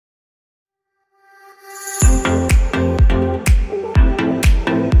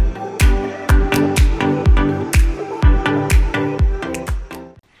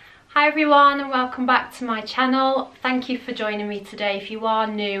everyone and welcome back to my channel. Thank you for joining me today. If you are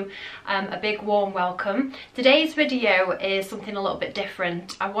new, a big warm welcome. Today's video is something a little bit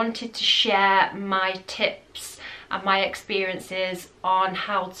different. I wanted to share my tips and my experiences on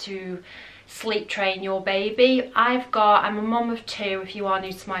how to sleep train your baby. I'm a mum of two if you are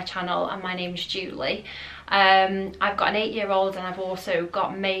new to my channel, and my name's Julie. I've got an 8-year-old and I've also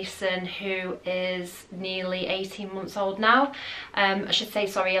got Mason, who is nearly 18 months old now. I should say,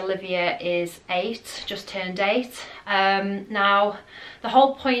 sorry, Olivia is 8, just turned 8. Now, the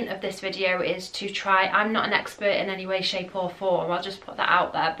whole point of this video is to try, I'm not an expert in any way, shape or form, I'll just put that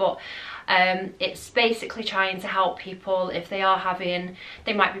out there, but it's basically trying to help people if they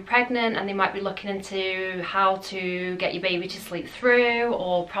might be pregnant and they might be looking into how to get your baby to sleep through,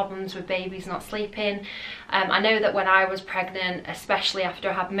 or problems with babies not sleeping. I know that when I was pregnant, especially after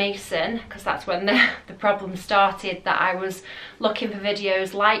I had Mason, because that's when the problem started, that I was looking for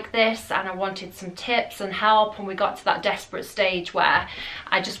videos like this and I wanted some tips and help, and we got to that desperate stage where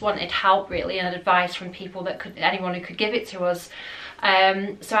I just wanted help really and advice from people anyone who could give it to us.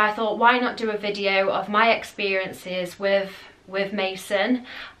 So I thought, why not do a video of my experiences with Mason,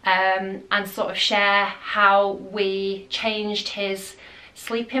 and sort of share how we changed his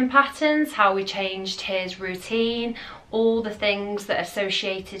sleeping patterns, how we changed his routine, all the things that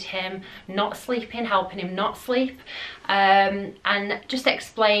associated him not sleeping, helping him not sleep, and just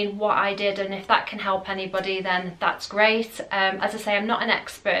explain what I did, and if that can help anybody then that's great. As I say, I'm not an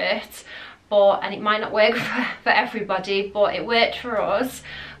expert, and it might not work for everybody, but it worked for us.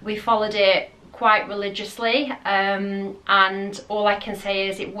 We followed it quite religiously, and all I can say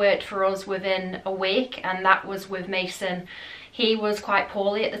is it worked for us within a week, and that was with Mason. He was quite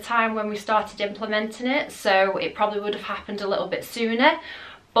poorly at the time when we started implementing it, so it probably would have happened a little bit sooner,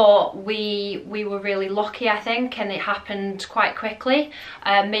 but we were really lucky, I think, and it happened quite quickly.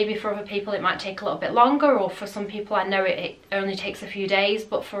 Maybe for other people it might take a little bit longer, or for some people I know it only takes a few days,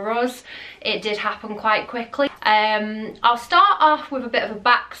 but for us it did happen quite quickly. I'll start off with a bit of a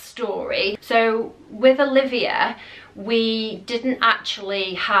backstory. So with Olivia, we didn't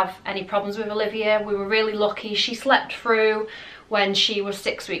actually have any problems with Olivia. We were really lucky. She slept through when she was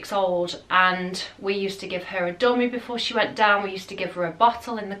 6 weeks old, and we used to give her a dummy before she went down. We used to give her a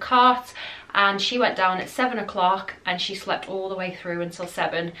bottle in the cart, and she went down at 7 o'clock and she slept all the way through until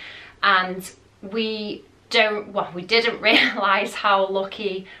 7. And we didn't realise how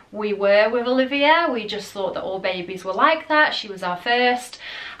lucky we were with Olivia. We just thought that all babies were like that. She was our first,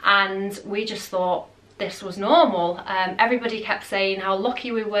 and we just thought this was normal. Everybody kept saying how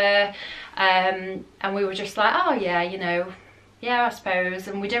lucky we were, and we were just like, oh yeah, you know, yeah, I suppose,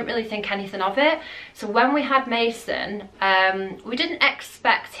 and we didn't really think anything of it. So when we had Mason, we didn't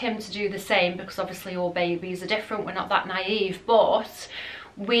expect him to do the same, because obviously all babies are different, we're not that naive, but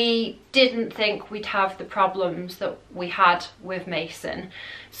we didn't think we'd have the problems that we had with Mason.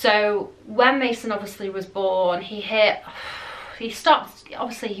 So when Mason obviously was born, he stopped,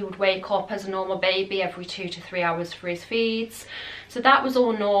 obviously he would wake up as a normal baby every 2 to 3 hours for his feeds. So that was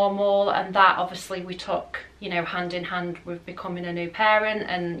all normal, and that obviously we took, you know, hand in hand with becoming a new parent,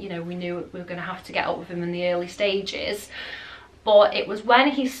 and, you know, we knew we were going to have to get up with him in the early stages. But it was when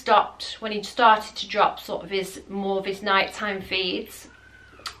he started to drop sort of more of his nighttime feeds.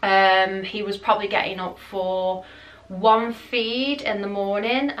 He was probably getting up for one feed in the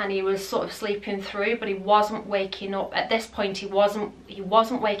morning, and he was sort of sleeping through, but he wasn't waking up. At this point he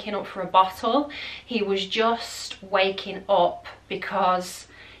wasn't waking up for a bottle. He was just waking up because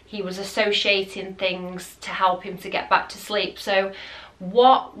he was associating things to help him to get back to sleep. So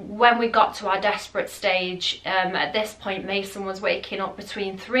when we got to our desperate stage, at this point Mason was waking up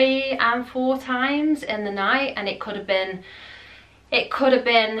between 3 and 4 times in the night, and it could have been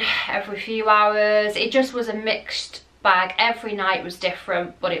every few hours. It just was a mixed bag. Every night was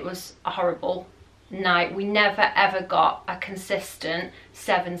different, but it was a horrible night. We never ever got a consistent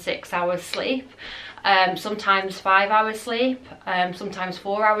 7-6 hours sleep. Sometimes 5 hours sleep, sometimes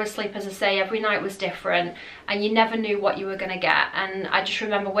 4 hours sleep. As I say, every night was different, and you never knew what you were going to get. And I just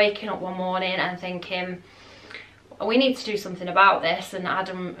remember waking up one morning and thinking, we need to do something about this, and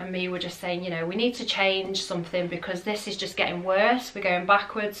Adam and me were just saying, you know, we need to change something, because this is just getting worse. We're going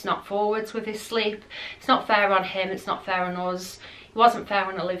backwards, not forwards with his sleep. It's not fair on him, it's not fair on us. It wasn't fair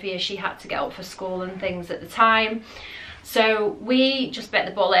on Olivia. She had to get up for school and things at the time. So we just bit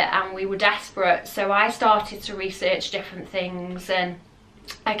the bullet, and we were desperate. So I started to research different things, and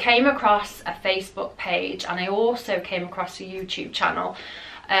I came across a Facebook page, and I also came across a YouTube channel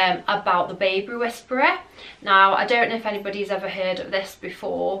about the Baby Whisperer. Now, I don't know if anybody's ever heard of this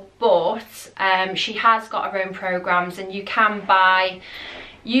before, but she has got her own programs, and you can buy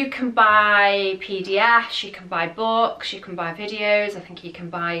You can buy PDFs, you can buy books, you can buy videos, I think you can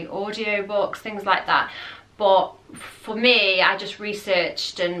buy audio books, things like that. But for me, I just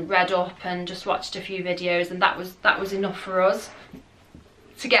researched and read up and just watched a few videos, and that was enough for us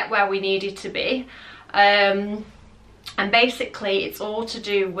to get where we needed to be. And basically it's all to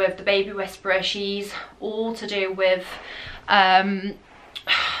do with the baby whisperer. She's all to do with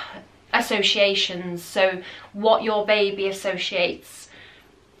associations, so what your baby associates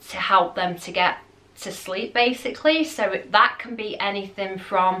to help them to get to sleep, basically. So that can be anything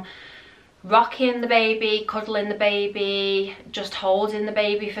from rocking the baby, cuddling the baby, just holding the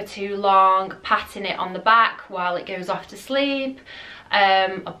baby for too long, patting it on the back while it goes off to sleep,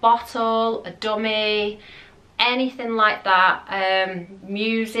 a bottle, a dummy, anything like that,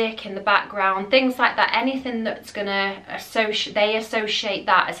 music in the background, things like that, anything that's gonna associate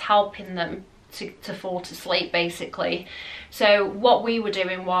that as helping them to fall to sleep, basically. So what we were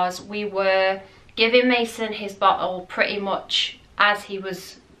doing was we were giving Mason his bottle pretty much as he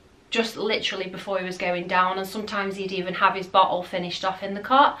was, just literally before he was going down, and sometimes he'd even have his bottle finished off in the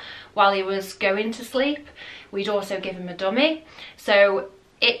cot while he was going to sleep. We'd also give him a dummy. So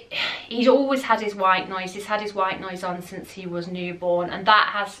he's always had his white noise. He's had his white noise on since he was newborn, and that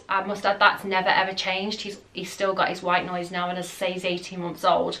has, I must add, that's never ever changed. He's still got his white noise now, and as I say, he's 18 months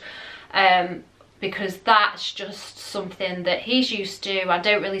old, because that's just something that he's used to. I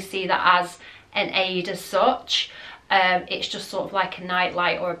don't really see that as an aid as such. It's just sort of like a night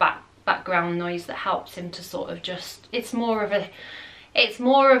light or a background noise that helps him to sort of just, it's more of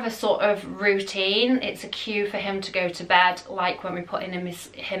a sort of routine. It's a cue for him to go to bed, like when we put him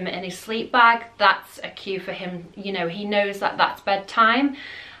in his sleep bag. That's a cue for him, you know, he knows that that's bedtime.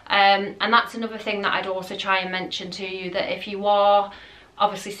 And that's another thing that I'd also try and mention to you, that if you are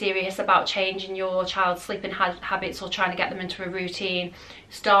obviously serious about changing your child's sleeping habits or trying to get them into a routine,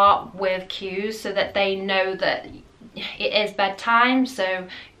 start with cues so that they know that it is bedtime. So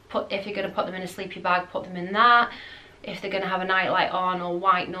if you're going to put them in a sleepy bag, put them in that. If they're going to have a nightlight on or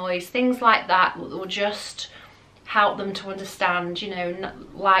white noise, things like that will just help them to understand, you know,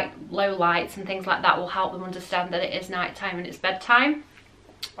 like low lights and things like that will help them understand that it is nighttime and it's bedtime.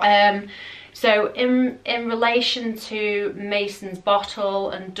 So in relation to Mason's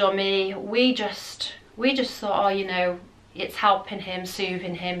bottle and dummy, we just thought, oh, you know, it's helping him,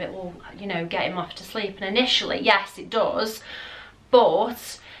 soothing him, it will, you know, get him off to sleep. And initially, yes, it does,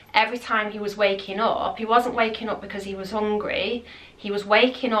 but every time he was waking up, he wasn't waking up because he was hungry, he was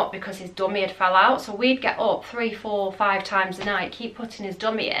waking up because his dummy had fell out. So we'd get up 3, 4, 5 times a night, keep putting his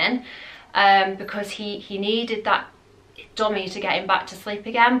dummy in, because he needed that dummy to get him back to sleep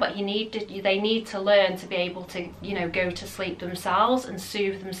again. But they need to learn to be able to, you know, go to sleep themselves and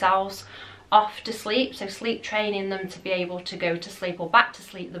soothe themselves off to sleep. So sleep training them to be able to go to sleep or back to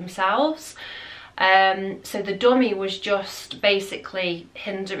sleep themselves. So the dummy was just basically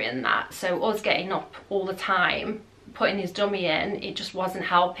hindering that. So us getting up all the time, putting his dummy in, it just wasn't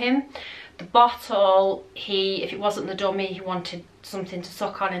helping. The bottle, if it wasn't the dummy, he wanted something to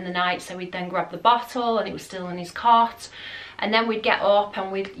suck on in the night, so we'd then grab the bottle and it was still in his cot, and then we'd get up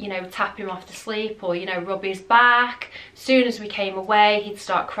and we'd, you know, tap him off to sleep or, you know, rub his back. As soon as we came away, he'd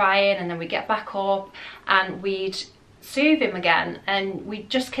start crying, and then we'd get back up and we'd soothe him again, and we'd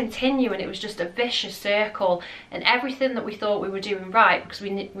just continue, and it was just a vicious circle. And everything that we thought we were doing right, because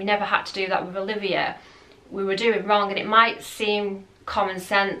we never had to do that with Olivia, we were doing wrong. And it might seem common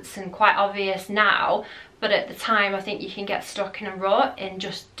sense and quite obvious now, but at the time I think you can get stuck in a rut in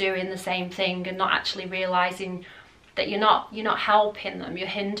just doing the same thing and not actually realizing that you're not helping them, you're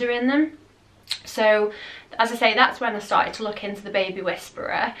hindering them. So as I say, that's when I started to look into the baby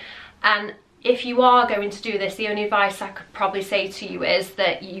whisperer. And if you are going to do this, the only advice I could probably say to you is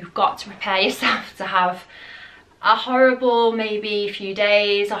that you've got to prepare yourself to have a horrible maybe few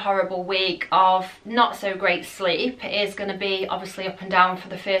days, a horrible week of not so great sleep. It is going to be obviously up and down for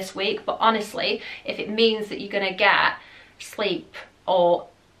the first week, but honestly, if it means that you're going to get sleep, or,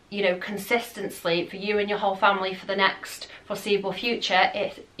 you know, consistent sleep for you and your whole family for the next foreseeable future,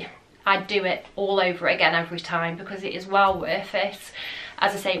 I'd do it all over again every time, because it is well worth it.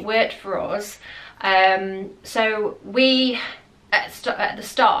 As I say, it worked for us. So we, at the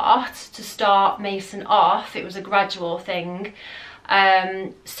start, to start Mason off, it was a gradual thing.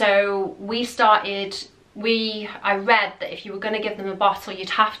 So we started, I read that if you were going to give them a bottle,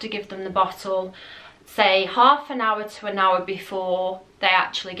 you'd have to give them the bottle say half an hour to an hour before they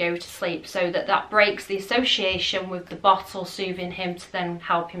actually go to sleep, so that that breaks the association with the bottle soothing him to then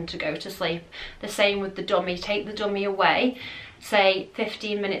help him to go to sleep. The same with the dummy. Take the dummy away, say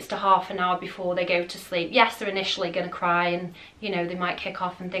 15 minutes to half an hour before they go to sleep. Yes, they're initially going to cry and, you know, they might kick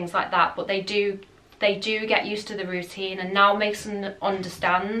off and things like that, but they do get used to the routine, and now Mason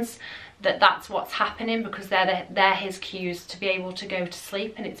understands that that's what's happening, because they're his cues to be able to go to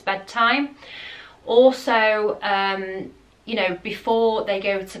sleep, and it's bedtime. Also, you know, before they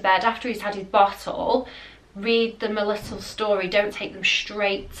go to bed, after he's had his bottle, read them a little story. Don't take them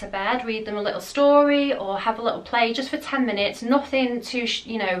straight to bed. Read them a little story or have a little play just for 10 minutes. Nothing too,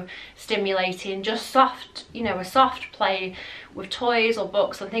 you know, stimulating, just soft, you know, a soft play with toys or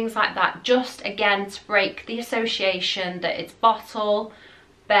books and things like that. Just again to break the association that it's bottle,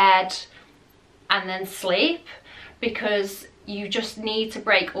 bed, and then sleep, because you just need to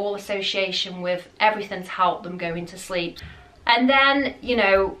break all association with everything to help them go into sleep. And then, you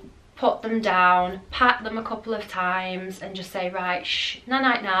know, put them down, pat them a couple of times and just say, right, shh,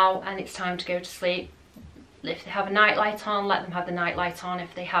 night now, and it's time to go to sleep. If they have a night light on, let them have the night light on.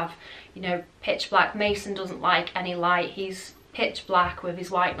 If they have, you know, pitch black, Mason doesn't like any light. He's pitch black with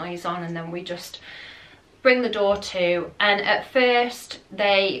his white noise on, and then we just bring the door to. And at first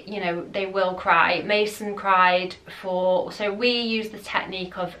they, you know, they will cry. Mason cried so we use the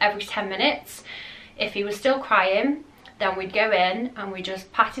technique of every 10 minutes. If he was still crying, then we'd go in and we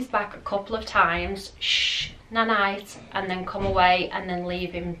just pat his back a couple of times, shh, night, and then come away and then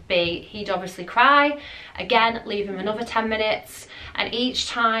leave him be. He'd obviously cry again, leave him another 10 minutes, and each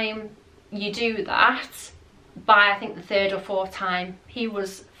time you do that, by I think the third or fourth time, he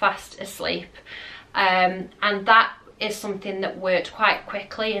was fast asleep. And that is something that worked quite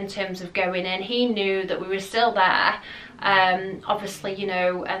quickly in terms of going in. He knew that we were still there, obviously, you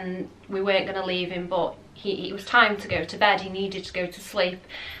know, and we weren't going to leave him, but it was time to go to bed. He needed to go to sleep.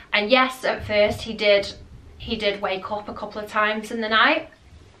 And yes, at first he did wake up a couple of times in the night,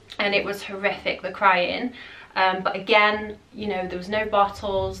 and it was horrific, the crying. But again, you know, there was no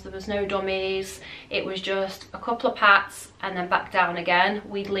bottles, there was no dummies. It was just a couple of pats and then back down again.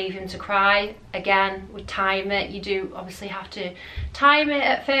 We'd leave him to cry again. We'd time it. You do obviously have to time it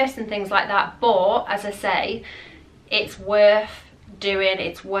at first and things like that. But as I say, it's worth doing.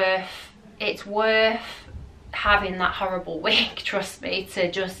 It's worth having that horrible week, trust me,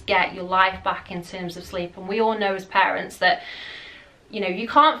 to just get your life back in terms of sleep. And we all know as parents that, you know, you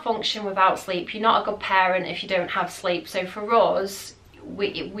can't function without sleep. You're not a good parent if you don't have sleep. So for us,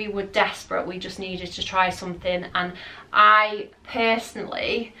 we were desperate. We just needed to try something. And I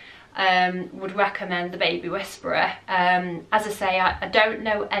personally would recommend the Baby Whisperer. As I say, I don't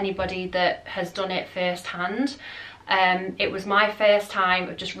know anybody that has done it firsthand. It was my first time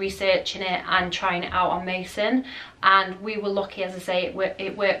of just researching it and trying it out on Mason, and we were lucky, as I say,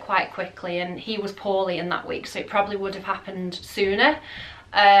 it worked quite quickly, and he was poorly in that week, so it probably would have happened sooner.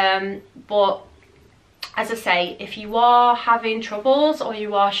 But as I say, if you are having troubles or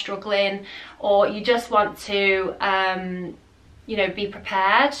you are struggling, or you just want to you know, be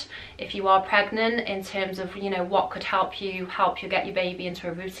prepared if you are pregnant in terms of, you know, what could help you get your baby into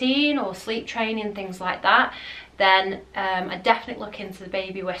a routine or sleep training, things like that, then I definitely look into the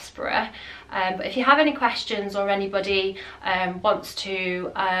Baby Whisperer. But if you have any questions, or anybody wants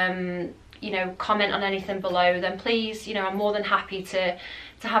to you know, comment on anything below, then please, you know, I'm more than happy to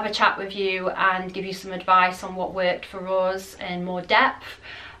have a chat with you and give you some advice on what worked for us in more depth.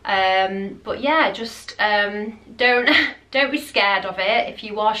 But yeah, just don't be scared of it. If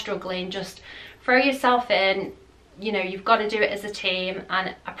you are struggling, just throw yourself in. You know, you've got to do it as a team,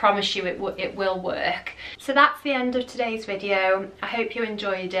 and I promise you it will work. So that's the end of today's video. I hope you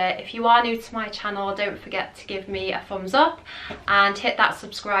enjoyed it. If you are new to my channel, don't forget to give me a thumbs up and hit that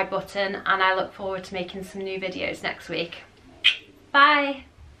subscribe button, and I look forward to making some new videos next week. Bye.